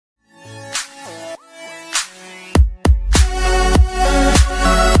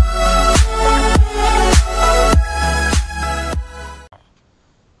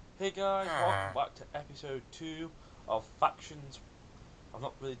episode 2 of Factions. I've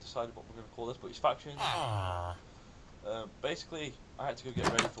not really decided what we're going to call this, but it's Factions. Basically, I had to go get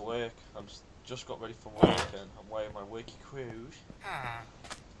ready for work. Just got ready for work and I'm wearing my worky clothes.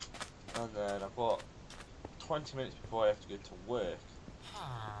 And then I've got 20 minutes before I have to go to work.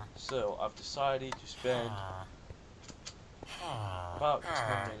 So I've decided to spend about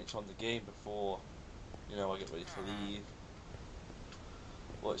 10 minutes on the game before, I get ready to leave.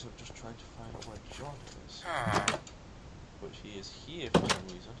 Well, so I'm just trying to find out where John is. Which he is here for some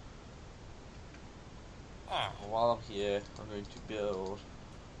reason. While I'm here, I'm going to build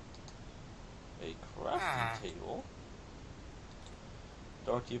a crafting table.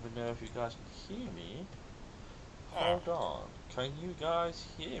 Don't even know if you guys can hear me. Hold on. Can you guys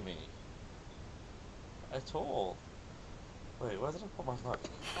hear me? At all? Wait, where did I put my mic?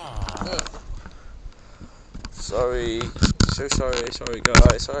 Sorry. So sorry. Sorry,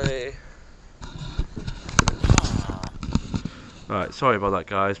 guys. Sorry. Right, sorry about that,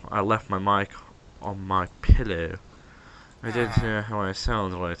 guys. I left my mic on my pillow. I don't know how I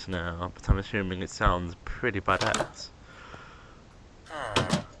sound right now, but I'm assuming it sounds pretty badass.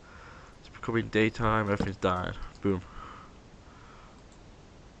 It's becoming daytime, everything's dying. Boom.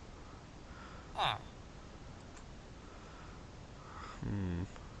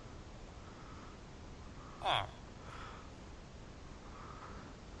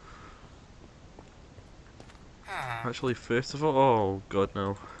 Actually, first of all, oh god,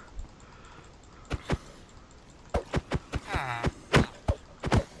 no.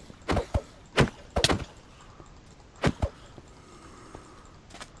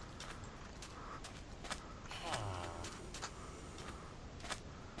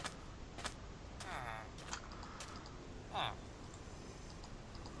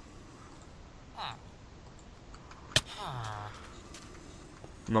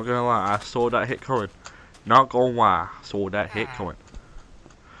 I'm not gonna lie, I saw that hit coming. Not gonna lie, I saw that hit coming.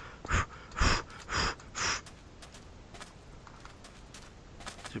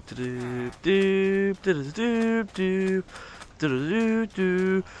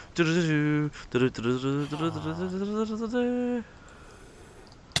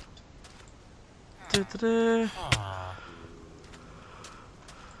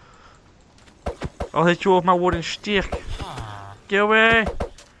 I'll hit you with my wooden stick. Get away!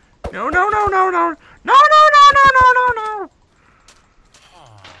 No, no, no, no, no! No, no, no, no, no, no, no!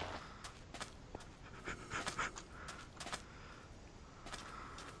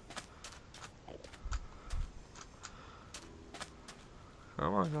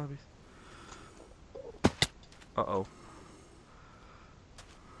 Come on, zombies. Uh-oh.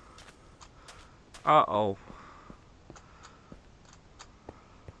 Uh-oh.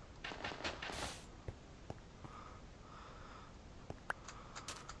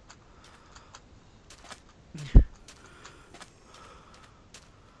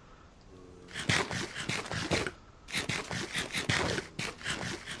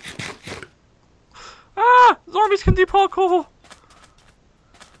 Ah! Zombies can do parkour!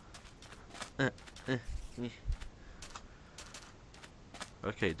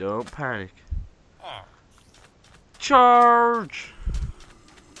 Okay, don't panic. Charge!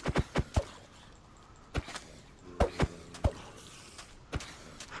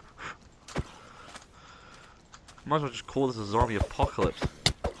 Might as well just call this a zombie apocalypse.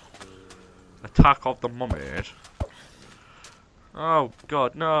 Attack of the mummies. Oh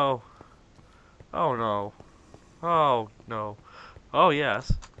god, no. Oh no. Oh no. Oh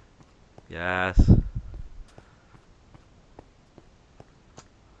yes. Yes.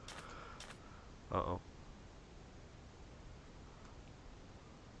 Uh-oh.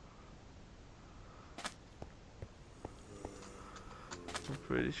 I'm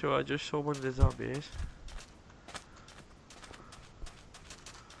pretty sure I just saw one of the zombies.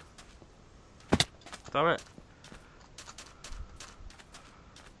 Damn it.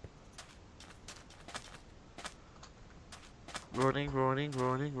 Running, running,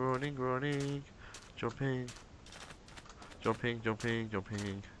 running, running, running. Jumping. Jumping, jumping,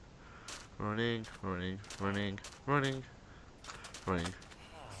 jumping. Running, running, running, running, running.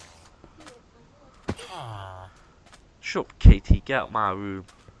 Shut up, Katie, get out my room.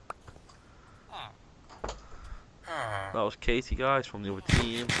 That was Katie, guys, from the other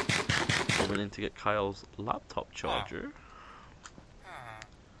team. Coming in to get Kyle's laptop charger.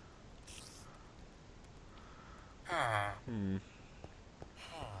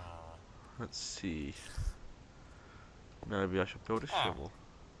 Let's see. Maybe I should build a shovel.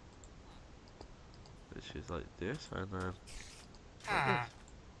 Which is like this, and then like this.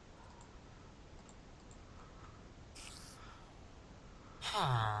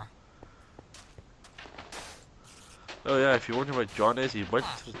 Oh yeah, if you're wondering where John is, he went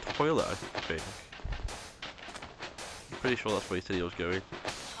to the toilet, I think. I'm pretty sure that's where he said he was going.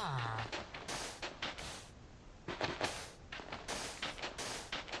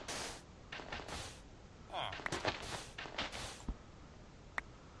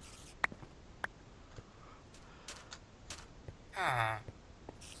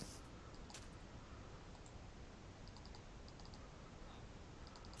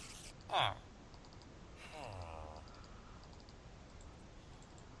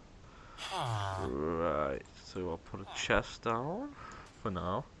 Right, so I'll put a chest down for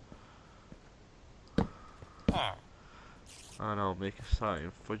now. And I'll make a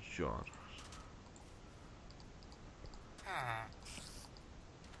sign for John.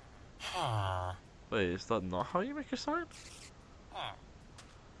 Wait, is that not how you make a sign?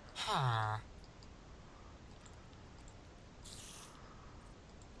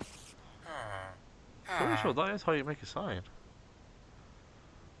 Pretty sure that is how you make a sign.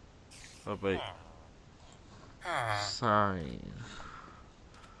 Oh wait. Sign.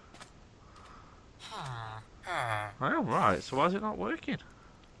 I am right, so why is it not working?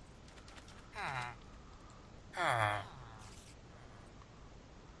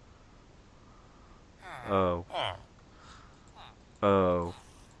 Oh. Oh.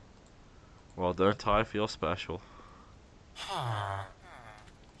 Well, don't I feel special?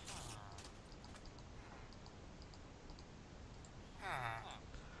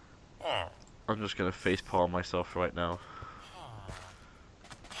 I'm just gonna facepalm myself right now.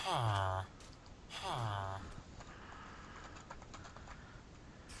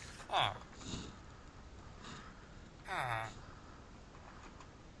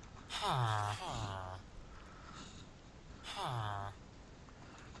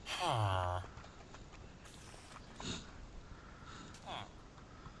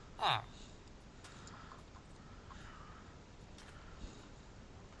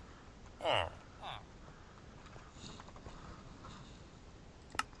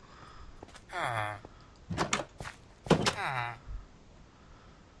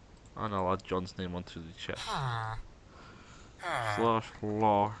 And I'll add John's name onto the chest. Slash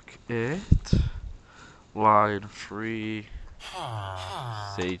lock it. Line 3.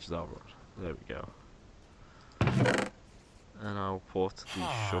 Sage that one. There we go. And I'll put the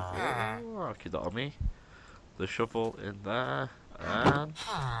shovel. Okay, that'll me. The shovel in there. And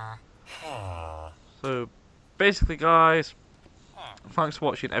so basically, guys, thanks for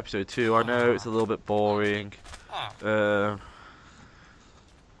watching episode 2. I know it's a little bit boring.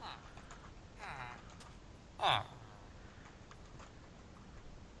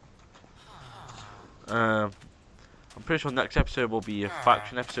 I'm pretty sure next episode will be a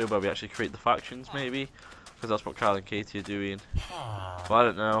faction episode where we actually create the factions, maybe, because that's what Kyle and Katie are doing. But I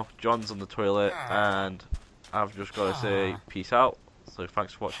don't know. John's on the toilet, and I've just got to say peace out. So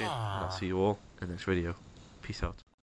thanks for watching, and I'll see you all in the next video. Peace out.